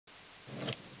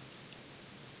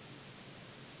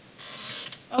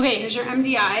Okay, here's your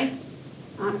MDI.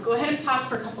 Go ahead and pause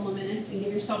for a couple of minutes and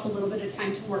give yourself a little bit of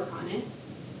time to work on it.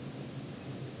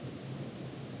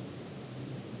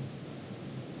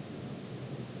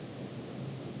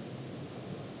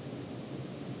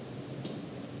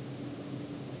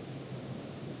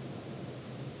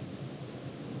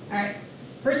 All right,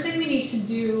 first thing we need to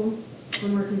do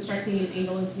when we're constructing an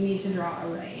angle is we need to draw a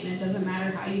ray. And it doesn't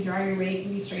matter how you draw your ray, it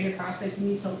can be straight across, it can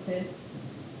be tilted.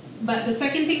 But the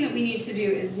second thing that we need to do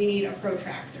is we need a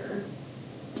protractor.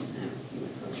 I don't see my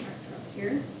protractor up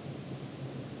here.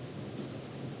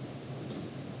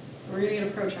 So we're going to get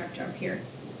a protractor up here.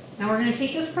 Now we're going to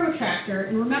take this protractor,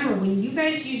 and remember, when you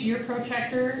guys use your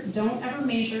protractor, don't ever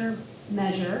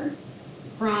measure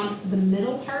from the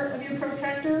middle part of your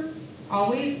protractor.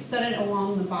 Always set it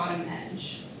along the bottom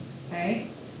edge, okay?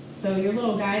 So your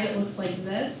little guy that looks like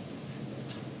this,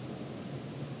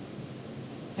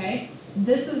 okay?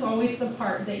 This is always the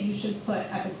part that you should put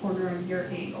at the corner of your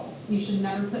angle. You should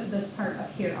never put this part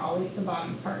up here, always the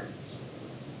bottom part.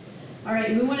 All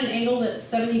right, we want an angle that's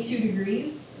 72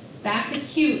 degrees. That's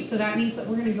acute, so that means that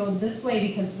we're gonna go this way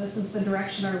because this is the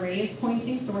direction our ray is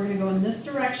pointing. So we're gonna go in this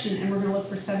direction and we're gonna look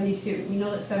for 72. We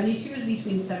know that 72 is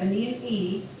between 70 and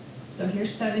 80. So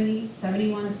here's 70,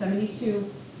 71,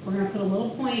 72. We're going to put a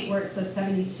little point where it says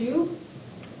 72.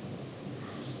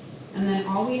 And then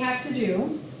all we have to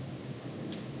do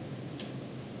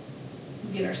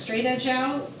is get our straight edge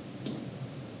out.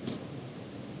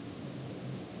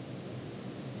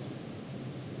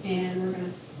 And we're going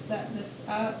to set this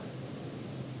up.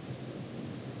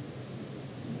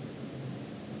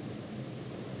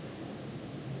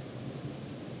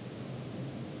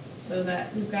 So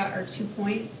that we've got our 2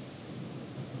 points.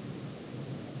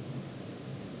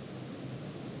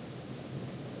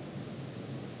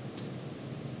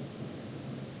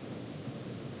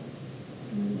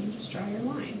 And then you just draw your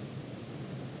line.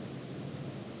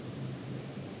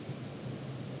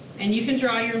 And you can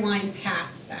draw your line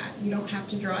past that. You don't have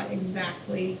to draw it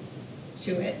exactly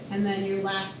to it. And then your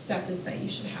last step is that you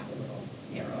should have a little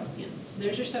arrow at the end. So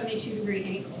there's your 72-degree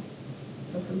angle.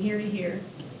 So from here to here,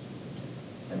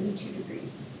 72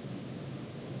 degrees.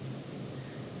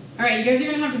 All right, you guys are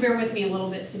going to have to bear with me a little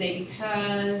bit today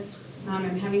because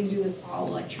I'm having to do this all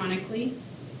electronically.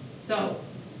 So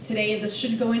today, this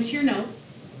should go into your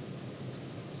notes.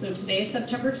 So today is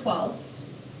September 12th.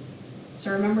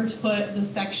 So remember to put the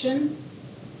section,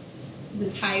 the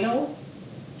title,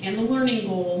 and the learning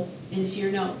goal into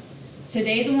your notes.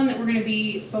 Today, the one that we're going to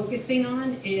be focusing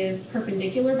on is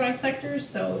perpendicular bisectors,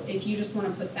 so if you just want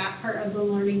to put that part of the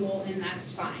learning goal in,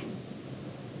 that's fine.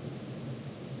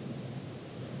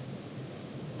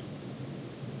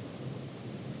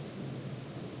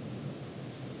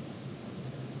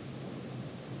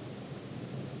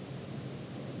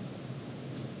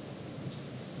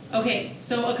 Okay,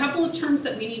 so a couple of terms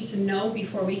that we need to know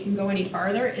before we can go any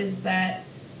farther is that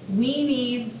we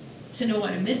need to know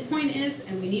what a midpoint is,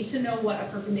 and we need to know what a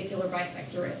perpendicular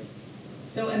bisector is.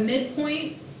 So a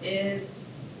midpoint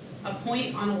is a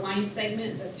point on a line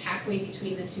segment that's halfway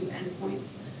between the two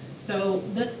endpoints. So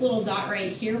this little dot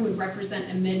right here would represent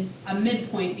a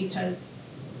midpoint because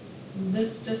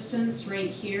this distance right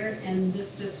here and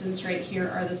this distance right here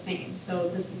are the same. So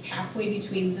this is halfway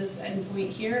between this endpoint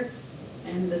here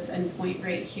and this endpoint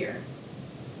right here.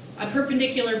 A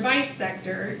perpendicular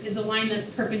bisector is a line that's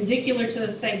perpendicular to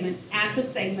the segment at the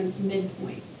segment's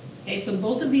midpoint. Okay, so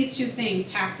both of these two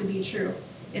things have to be true.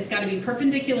 It's got to be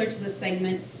perpendicular to the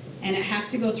segment, and it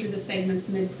has to go through the segment's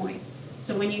midpoint.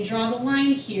 So when you draw the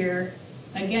line here,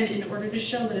 again, in order to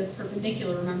show that it's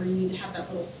perpendicular, remember you need to have that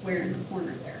little square in the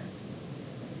corner there.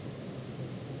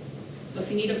 So if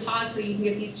you need to pause so you can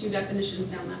get these two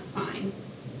definitions down, that's fine.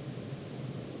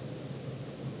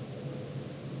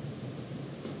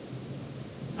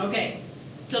 Okay,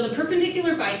 so the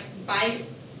perpendicular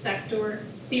bisector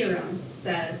theorem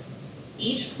says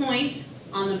each point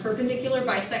on the perpendicular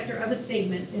bisector of a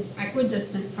segment is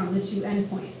equidistant from the two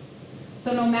endpoints.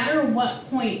 So no matter what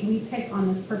point we pick on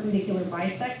this perpendicular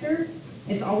bisector,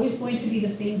 it's always going to be the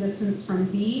same distance from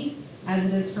B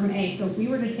as it is from A. So if we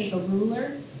were to take a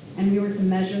ruler and we were to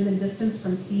measure the distance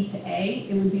from C to A,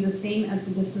 it would be the same as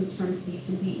the distance from C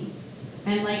to B.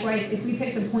 And likewise, if we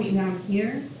picked a point down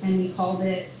here and we called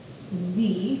it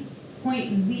Z,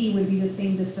 point Z would be the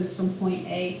same distance from point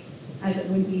A as it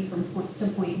would be from point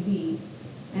to point B.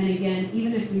 And again,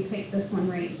 even if we pick this one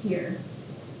right here,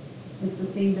 it's the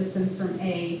same distance from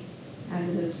A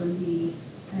as it is from B.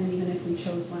 And even if we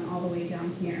chose one all the way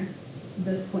down here,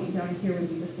 this point down here would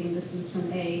be the same distance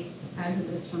from A as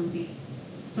it is from B.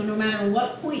 So no matter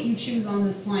what point you choose on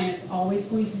this line, it's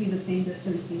always going to be the same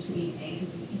distance between A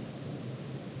and B.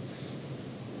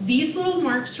 these little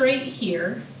marks right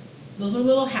here, those are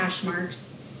little hash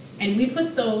marks, and we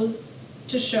put those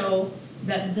to show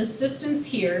that this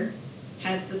distance here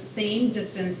has the same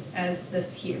distance as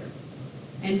this here.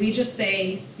 And we just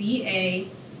say CA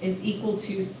is equal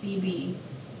to CB,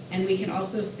 and we can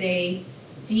also say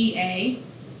DA,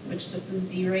 which this is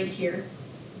D right here,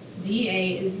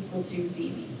 DA is equal to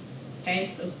DB. Okay,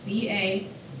 so CA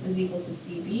is equal to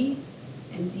CB,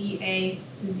 and DA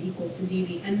is equal to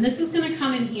DB. And this is going to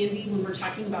come in handy when we're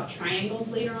talking about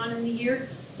triangles later on in the year.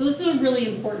 So this is a really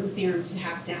important theorem to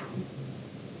have down.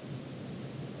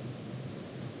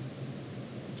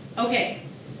 Okay,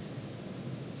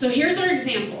 so here's our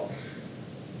example.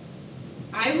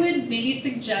 I would maybe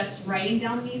suggest writing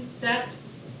down these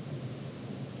steps.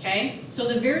 Okay, so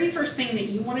the very first thing that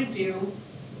you want to do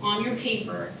on your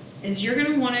paper is you're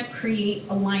going to want to create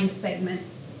a line segment.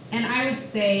 And I would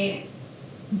say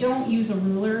don't use a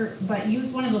ruler, but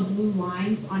use one of the blue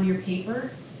lines on your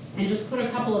paper and just put a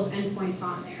couple of endpoints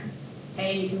on there.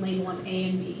 Okay, you can label them A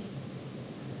and B.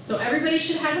 So everybody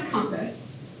should have a compass.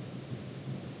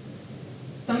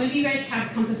 Some of you guys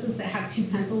have compasses that have two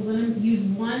pencils in them. Use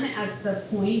one as the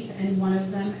point and one of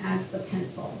them as the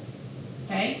pencil.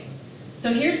 Okay?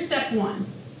 So here's step one.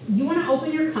 You want to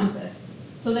open your compass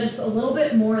so that it's a little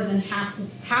bit more than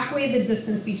halfway the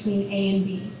distance between A and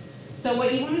B. So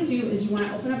what you want to do is you want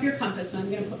to open up your compass, and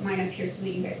I'm going to put mine up here so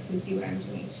that you guys can see what I'm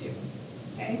doing too.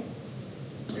 Okay?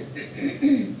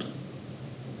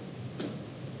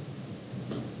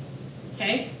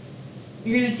 Okay?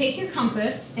 You're going to take your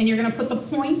compass and you're going to put the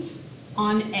point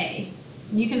on A.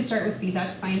 You can start with B,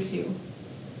 that's fine too.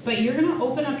 But you're going to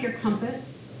open up your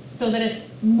compass so that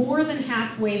it's more than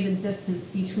halfway the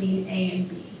distance between A and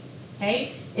B.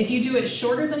 Okay? If you do it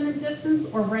shorter than the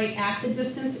distance or right at the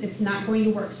distance, it's not going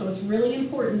to work. So it's really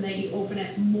important that you open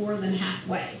it more than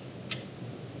halfway.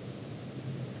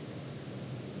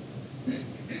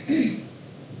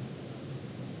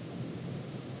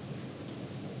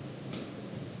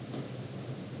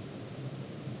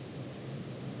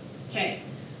 Okay.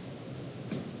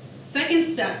 Second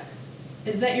step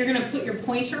is that you're going to put your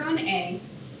pointer on A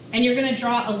and you're going to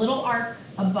draw a little arc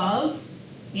above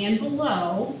and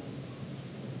below.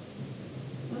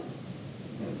 Whoops.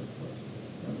 Doesn't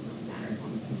really matter as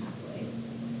long as I'm halfway.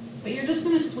 But you're just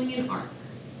going to swing an arc.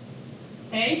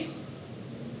 Okay?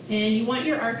 And you want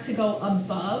your arc to go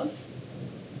above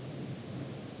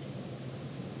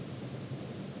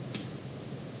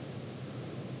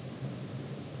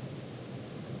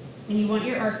and you want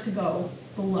your arc to go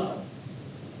below.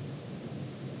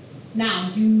 Now,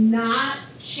 do not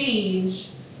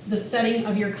change the setting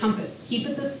of your compass. Keep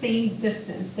it the same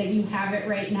distance that you have it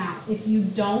right now. If you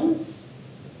don't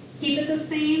keep it the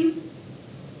same,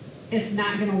 it's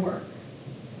not going to work.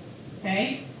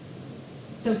 Okay?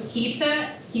 So keep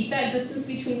that distance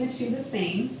between the two the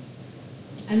same.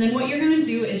 And then what you're going to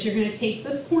do is you're going to take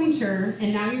this pointer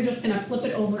and now you're just going to flip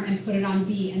it over and put it on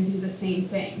B and do the same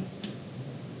thing.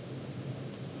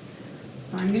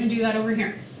 So I'm going to do that over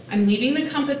here. I'm leaving the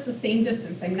compass the same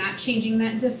distance. I'm not changing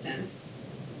that distance.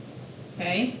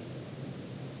 Okay?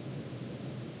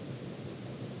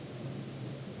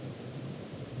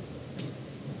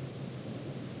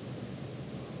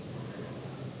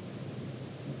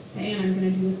 Okay, and I'm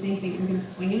going to do the same thing. I'm going to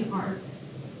swing an arc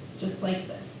just like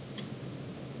this.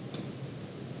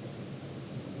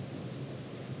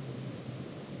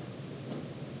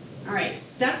 All right,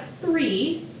 step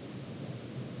 3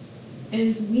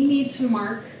 is we need to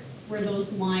mark where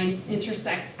those lines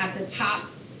intersect at the top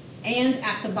and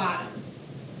at the bottom.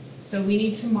 So we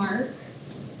need to mark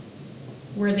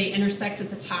where they intersect at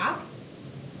the top,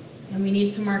 and we need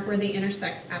to mark where they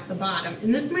intersect at the bottom.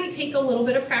 And this might take a little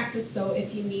bit of practice, so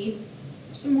if you need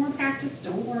some more practice,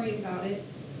 don't worry about it.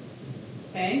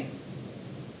 Okay?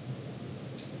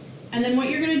 And then what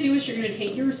you're going to do is you're going to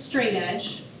take your straight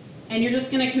edge, and you're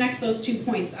just going to connect those 2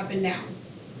 points up and down.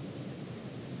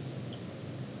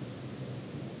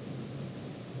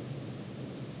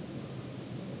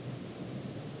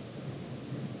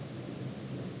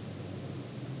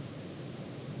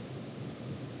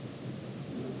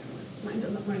 Mine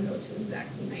doesn't want to go to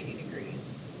exactly 90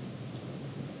 degrees.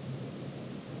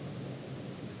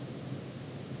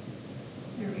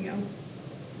 There we go.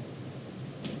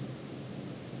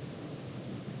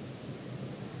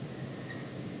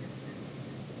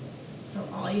 So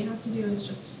all you have to do is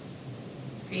just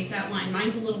create that line.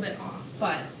 Mine's a little bit off,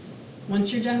 but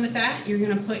once you're done with that, you're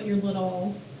going to put your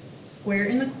little square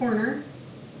in the corner,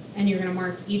 and you're going to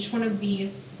mark each one of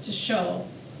these to show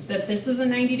that this is a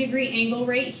 90-degree angle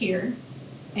right here,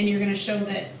 and you're going to show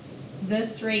that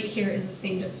this right here is the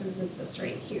same distance as this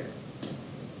right here.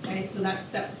 Okay, so that's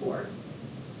step 4.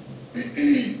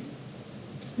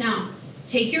 Now,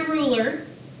 take your ruler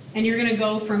and you're going to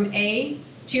go from A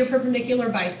to your perpendicular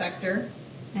bisector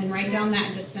and write down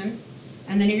that distance.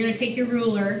 And then you're going to take your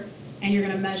ruler and you're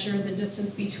going to measure the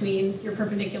distance between your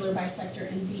perpendicular bisector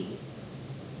and B.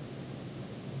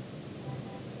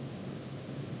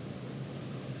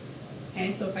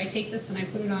 Okay, so if I take this and I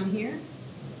put it on here,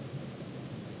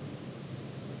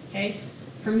 okay,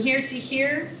 from here to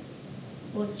here,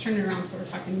 well, let's turn it around so we're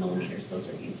talking millimeters.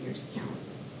 Those are easier to count.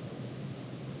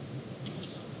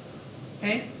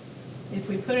 Okay, if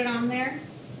we put it on there,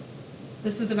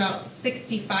 this is about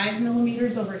 65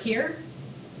 millimeters over here.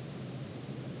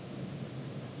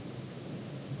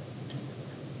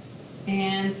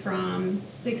 And from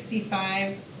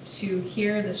 65 to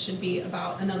here, this should be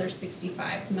about another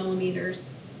 65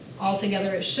 millimeters.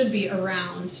 Altogether, it should be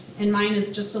around, and mine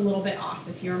is just a little bit off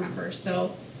if you remember,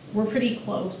 so we're pretty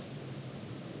close.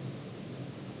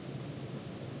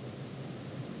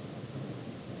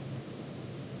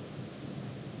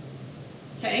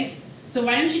 Okay, so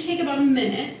why don't you take about a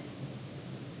minute,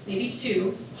 maybe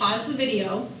 2, pause the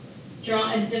video,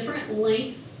 draw a different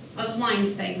length of line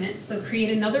segment, so create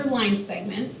another line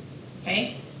segment,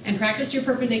 okay, and practice your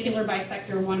perpendicular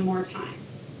bisector one more time.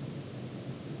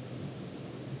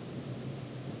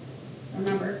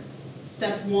 Remember,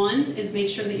 step 1 is make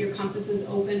sure that your compass is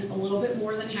open a little bit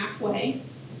more than halfway,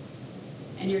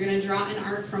 and you're going to draw an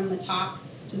arc from the top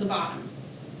to the bottom.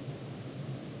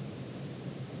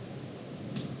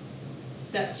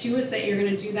 Step 2 is that you're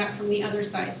going to do that from the other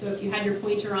side. So if you had your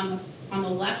pointer on the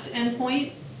left end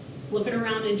point, flip it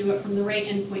around and do it from the right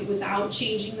end point without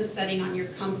changing the setting on your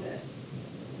compass.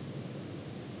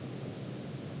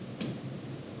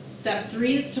 Step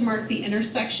 3 is to mark the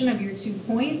intersection of your 2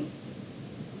 points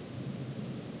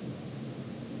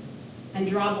and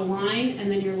draw the line,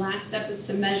 and then your last step is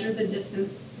to measure the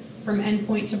distance from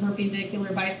endpoint to perpendicular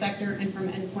bisector and from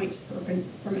endpoint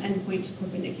to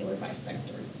perpendicular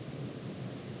bisector.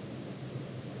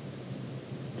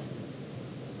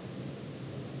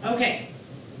 Okay,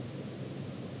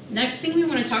 next thing we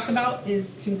want to talk about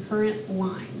is concurrent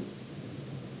lines.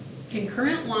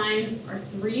 Concurrent lines are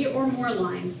 3 or more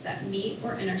lines that meet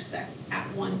or intersect at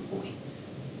one point.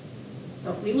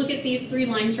 So if we look at these 3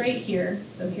 lines right here,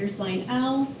 so here's line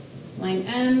L, line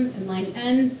M, and line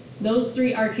N, those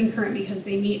 3 are concurrent because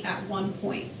they meet at one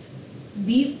point.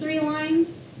 These 3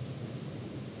 lines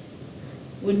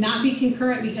would not be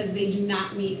concurrent because they do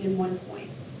not meet in one point.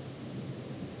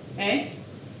 Okay?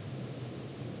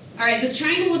 All right, this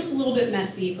triangle looks a little bit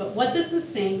messy, but what this is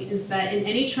saying is that in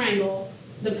any triangle,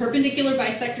 the perpendicular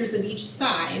bisectors of each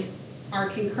side are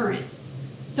concurrent.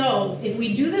 So if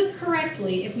we do this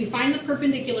correctly, if we find the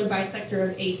perpendicular bisector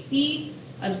of AC,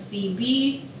 of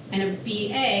CB, and of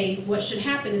BA, what should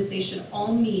happen is they should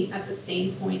all meet at the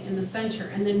same point in the center.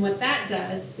 And then what that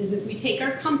does is if we take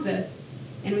our compass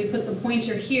and we put the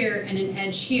pointer here and an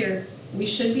edge here, we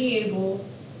should be able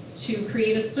to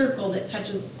create a circle that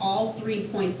touches all 3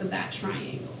 points of that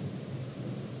triangle.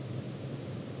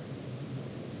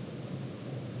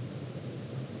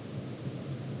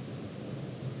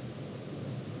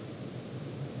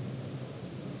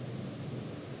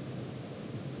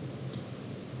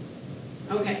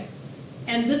 Okay,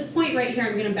 and this point right here,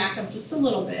 I'm going to back up just a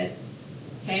little bit,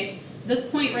 okay? This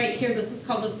point right here, this is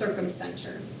called the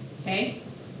circumcenter, okay?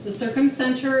 The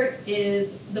circumcenter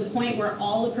is the point where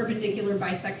all the perpendicular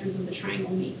bisectors of the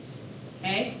triangle meet,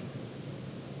 okay?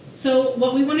 So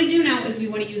what we want to do now is we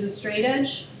want to use a straight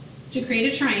edge to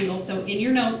create a triangle. So in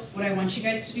your notes, what I want you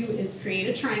guys to do is create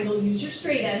a triangle, use your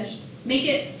straight edge, make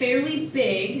it fairly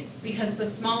big because the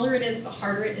smaller it is, the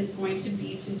harder it is going to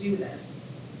be to do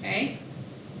this, okay?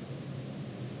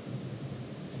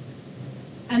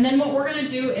 And then what we're going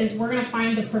to do is we're going to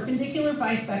find the perpendicular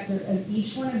bisector of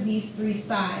each one of these 3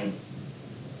 sides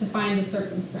to find the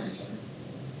circumcenter.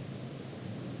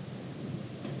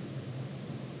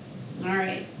 All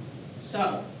right,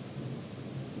 so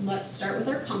let's start with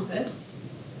our compass.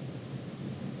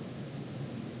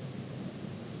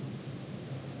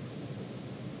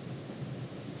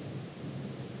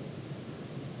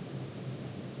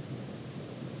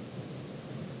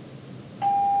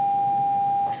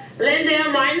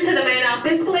 Lindell Martin to the main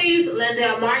office, please.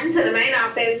 Lindell Martin to the main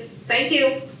office. Thank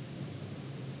you.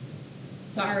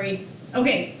 Sorry.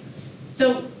 Okay,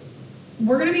 so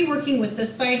we're going to be working with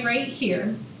this side right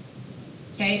here.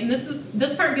 Okay, and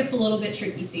this part gets a little bit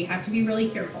tricky, so you have to be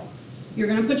really careful. You're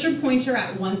going to put your pointer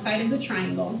at one side of the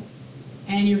triangle,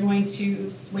 and you're going to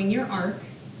swing your arc.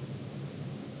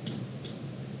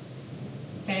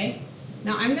 Okay,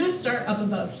 now I'm going to start up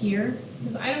above here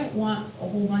because I don't want a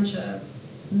whole bunch of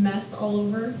mess all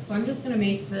over. So I'm just gonna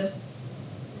make this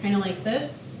kind of like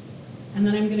this, and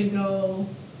then I'm gonna go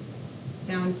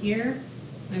down here,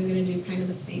 and I'm gonna do kind of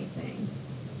the same thing.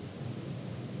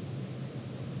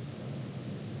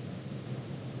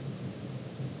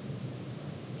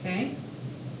 Okay?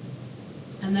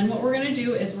 And then what we're gonna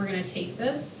do is we're gonna take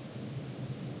this,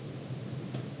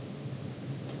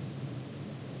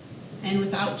 and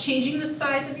without changing the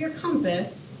size of your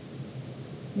compass,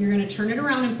 you're going to turn it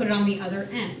around and put it on the other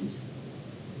end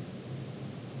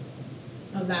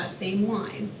of that same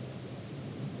line.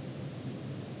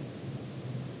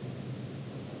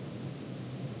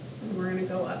 And we're going to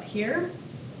go up here.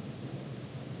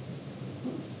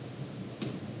 Oops.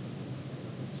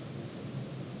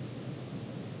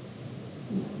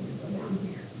 And then we're going to go down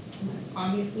here. And I've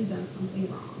obviously done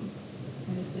something wrong.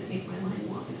 I just didn't make my line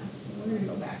long enough. So we're going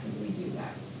to go back and redo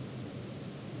that.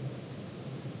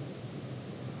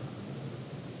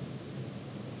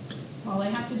 All I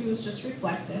have to do is just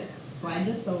reflect it, slide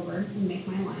this over, and make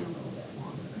my line a little bit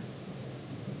longer.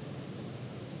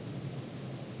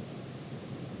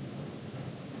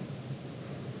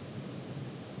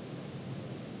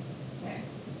 Okay.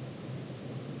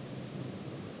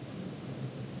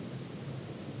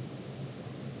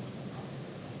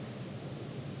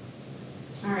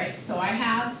 All right, so I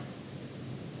have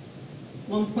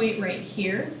one point right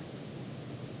here,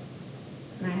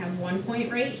 and I have one point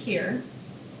right here,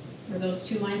 where those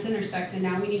two lines intersect, and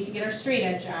now we need to get our straight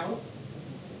edge out.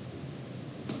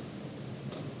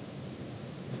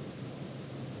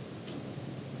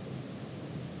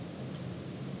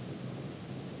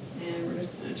 And we're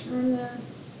just going to turn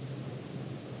this.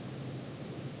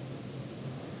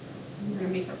 And we're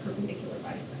going to make our perpendicular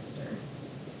bisector.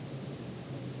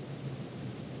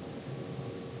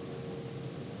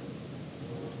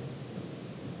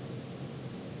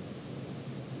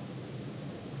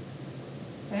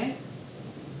 Okay?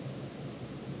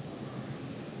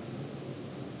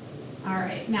 All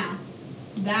right, now,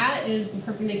 that is the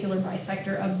perpendicular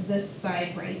bisector of this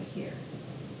side right here.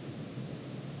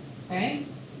 Okay?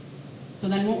 So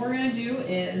then what we're going to do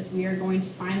is we are going to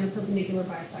find the perpendicular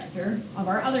bisector of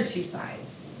our other two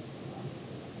sides.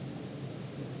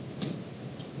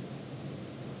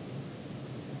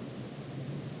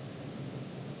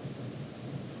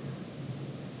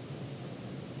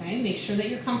 Okay, make sure that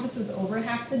your compass is over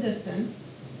half the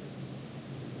distance.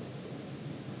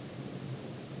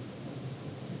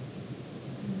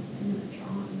 I'm going to draw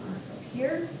an arc up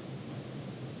here.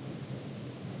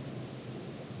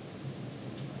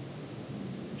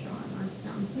 Draw an arc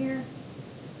down here.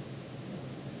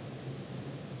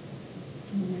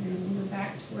 And we're going to move it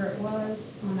back to where it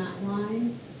was on that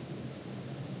line.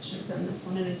 Should have done this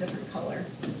one in a different color.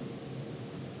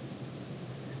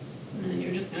 And then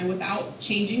you're just going to, without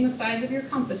changing the size of your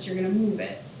compass, you're going to move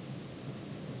it.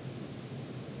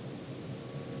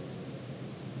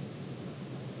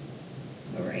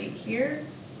 So right here.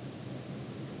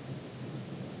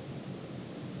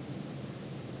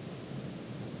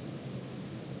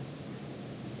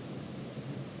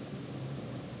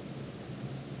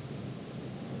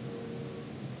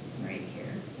 Right here.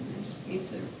 And I just need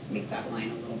to make that line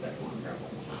a little bit longer up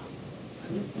on top. So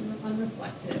I'm just going to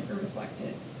unreflect it, or reflect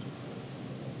it.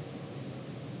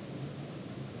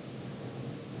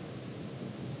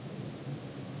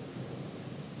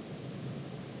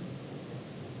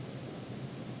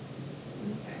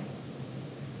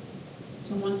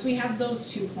 So once we have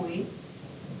those 2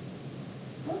 points,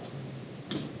 whoops.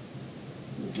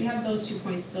 Once we have those 2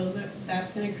 points,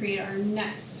 that's going to create our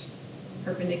next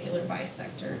perpendicular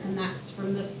bisector, and that's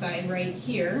from this side right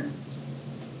here.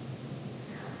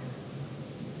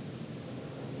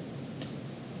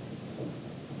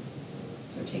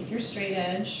 So take your straight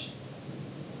edge,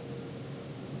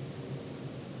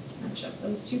 match up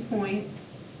those 2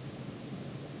 points.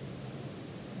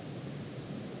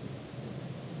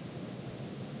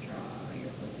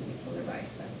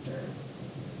 Bisector.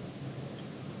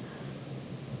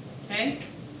 Okay?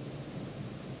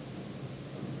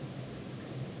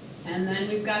 And then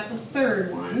we've got the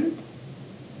third one.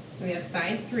 So we have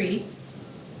side 3.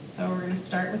 So we're going to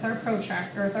start with our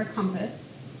protractor, with our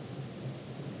compass.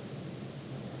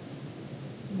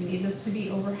 We need this to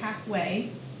be over halfway.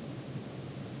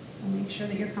 So make sure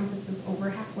that your compass is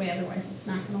over halfway, otherwise it's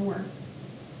not going to work.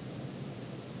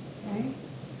 Okay?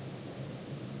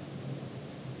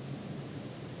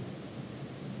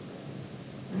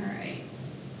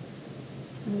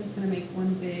 I'm just going to make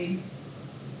one big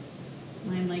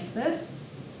line like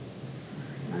this.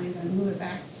 And I'm going to move it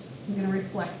back. I'm going to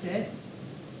reflect it.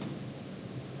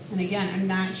 And again, I'm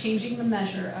not changing the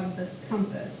measure of this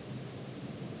compass.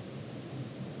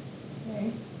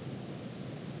 Okay.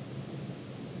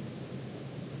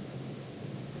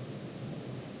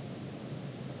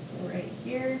 So right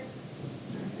here,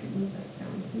 now if I move this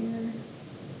down here.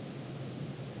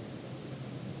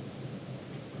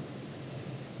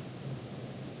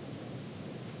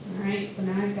 Alright, so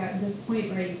now I've got this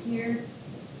point right here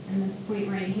and this point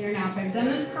right here. Now if I've done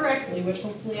this correctly, which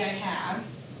hopefully I have,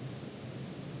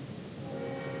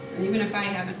 and even if I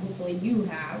haven't, hopefully you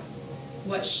have,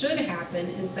 what should happen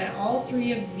is that all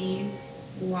three of these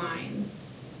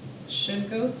lines should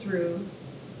go through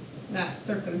that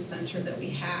circumcenter that we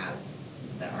have,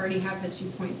 that already have the 2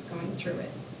 points going through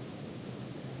it.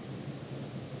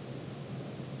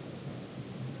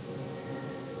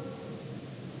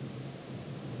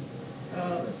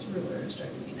 Oh, this ruler is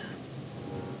driving me nuts.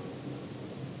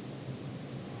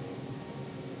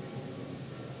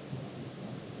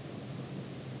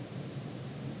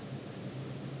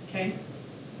 Okay.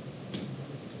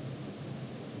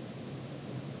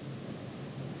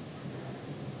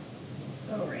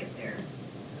 So right there.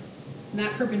 And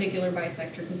that perpendicular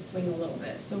bisector could swing a little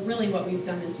bit. So really what we've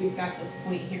done is we've got this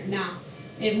point here. Now,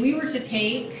 if we were to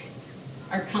take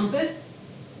our compass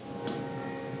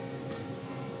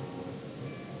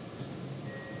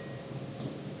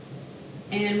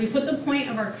and we put the point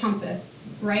of our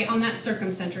compass right on that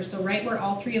circumcenter, so right where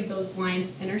all three of those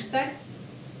lines intersect,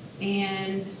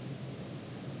 and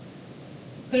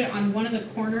put it on one of the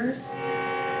corners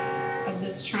of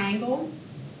this triangle.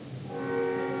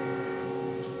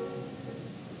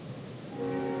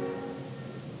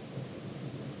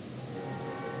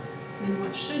 Then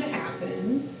what should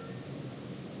happen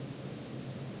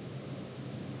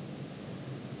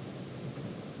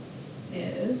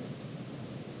is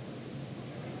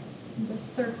the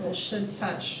circle should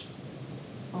touch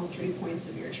all 3 points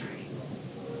of your triangle.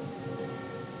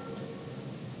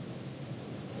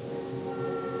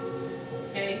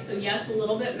 Okay, so yes, a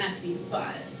little bit messy,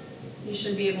 but you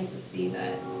should be able to see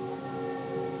that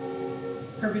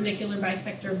perpendicular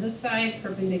bisector of this side,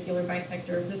 perpendicular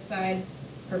bisector of this side,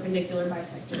 perpendicular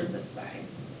bisector of this side.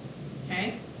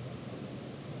 Okay?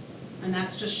 And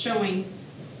that's just showing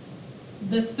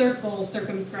the circle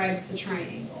circumscribes the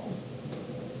triangle.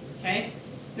 Okay?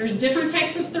 There's different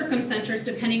types of circumcenters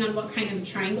depending on what kind of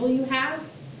triangle you have.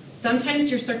 Sometimes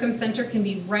your circumcenter can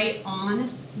be right on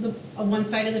one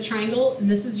side of the triangle, and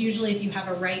this is usually if you have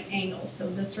a right angle. So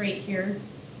this right here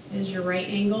is your right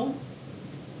angle.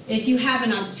 If you have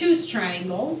an obtuse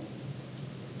triangle,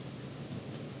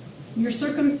 your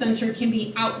circumcenter can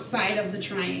be outside of the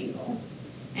triangle.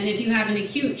 And if you have an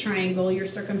acute triangle, your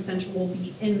circumcenter will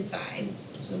be inside.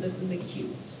 So this is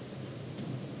acute.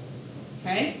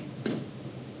 Okay?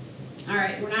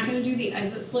 Alright, we're not going to do the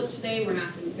exit slip today. We're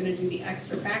not going to do the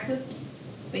extra practice.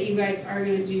 But you guys are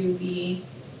going to do the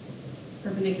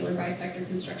perpendicular bisector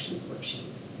constructions worksheet.